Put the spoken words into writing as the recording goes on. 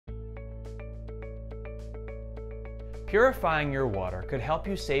Purifying your water could help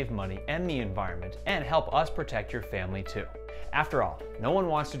you save money and the environment and help us protect your family too. After all, no one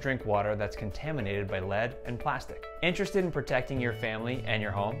wants to drink water that's contaminated by lead and plastic. Interested in protecting your family and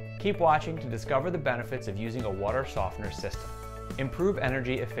your home? Keep watching to discover the benefits of using a water softener system. Improve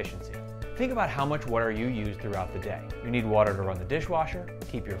energy efficiency. Think about how much water you use throughout the day. You need water to run the dishwasher,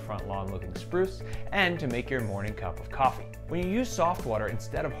 keep your front lawn looking spruce, and to make your morning cup of coffee. When you use soft water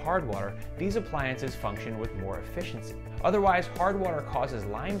instead of hard water, these appliances function with more efficiency. Otherwise, hard water causes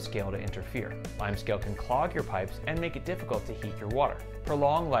limescale to interfere. Limescale can clog your pipes and make it difficult to heat your water.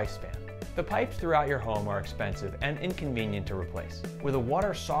 Prolong lifespan. The pipes throughout your home are expensive and inconvenient to replace. With a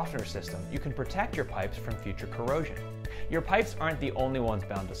water softener system, you can protect your pipes from future corrosion. Your pipes aren't the only ones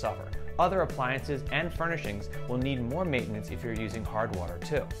bound to suffer. Other appliances and furnishings will need more maintenance if you're using hard water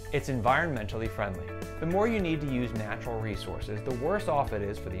too. It's environmentally friendly. The more you need to use natural resources, the worse off it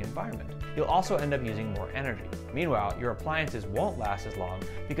is for the environment. You'll also end up using more energy. Meanwhile, your appliances won't last as long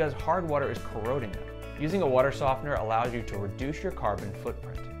because hard water is corroding them. Using a water softener allows you to reduce your carbon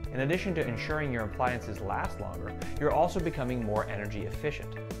footprint. In addition to ensuring your appliances last longer, you're also becoming more energy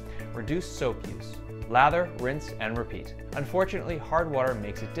efficient. Reduce soap use. Lather, rinse, and repeat. Unfortunately, hard water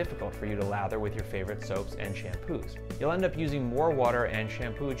makes it difficult for you to lather with your favorite soaps and shampoos. You'll end up using more water and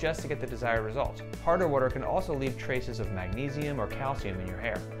shampoo just to get the desired result. Harder water can also leave traces of magnesium or calcium in your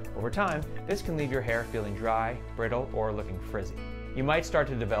hair. Over time, this can leave your hair feeling dry, brittle, or looking frizzy. You might start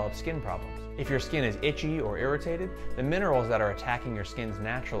to develop skin problems. If your skin is itchy or irritated, the minerals that are attacking your skin's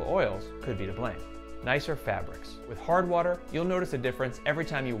natural oils could be to blame. Nicer fabrics. With hard water, you'll notice a difference every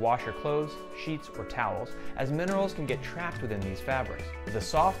time you wash your clothes, sheets, or towels, as minerals can get trapped within these fabrics. With a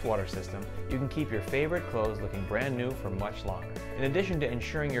soft water system, you can keep your favorite clothes looking brand new for much longer. In addition to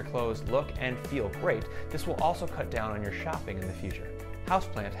ensuring your clothes look and feel great, this will also cut down on your shopping in the future.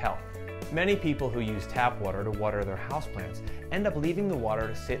 Houseplant health. Many people who use tap water to water their houseplants end up leaving the water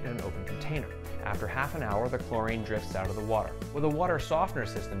to sit in an open container. After half an hour, the chlorine drifts out of the water. With a water softener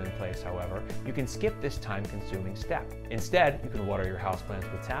system in place, however, you can skip this time-consuming step. Instead, you can water your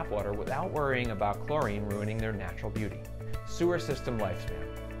houseplants with tap water without worrying about chlorine ruining their natural beauty. Sewer system lifespan.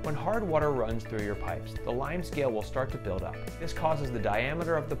 When hard water runs through your pipes, the limescale will start to build up. This causes the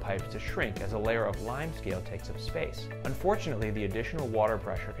diameter of the pipes to shrink as a layer of limescale takes up space. Unfortunately, the additional water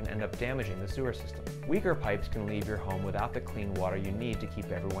pressure can end up damaging the sewer system. Weaker pipes can leave your home without the clean water you need to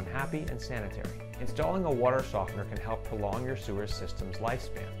keep everyone happy and sanitary. Installing a water softener can help prolong your sewer system's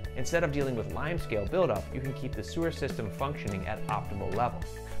lifespan. Instead of dealing with limescale buildup, you can keep the sewer system functioning at optimal levels.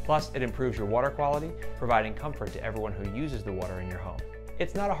 Plus, it improves your water quality, providing comfort to everyone who uses the water in your home.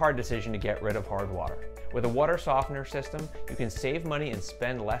 It's not a hard decision to get rid of hard water. With a water softener system, you can save money and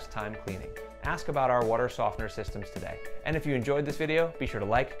spend less time cleaning. Ask about our water softener systems today. And if you enjoyed this video, be sure to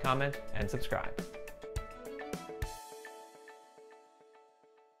like, comment, and subscribe.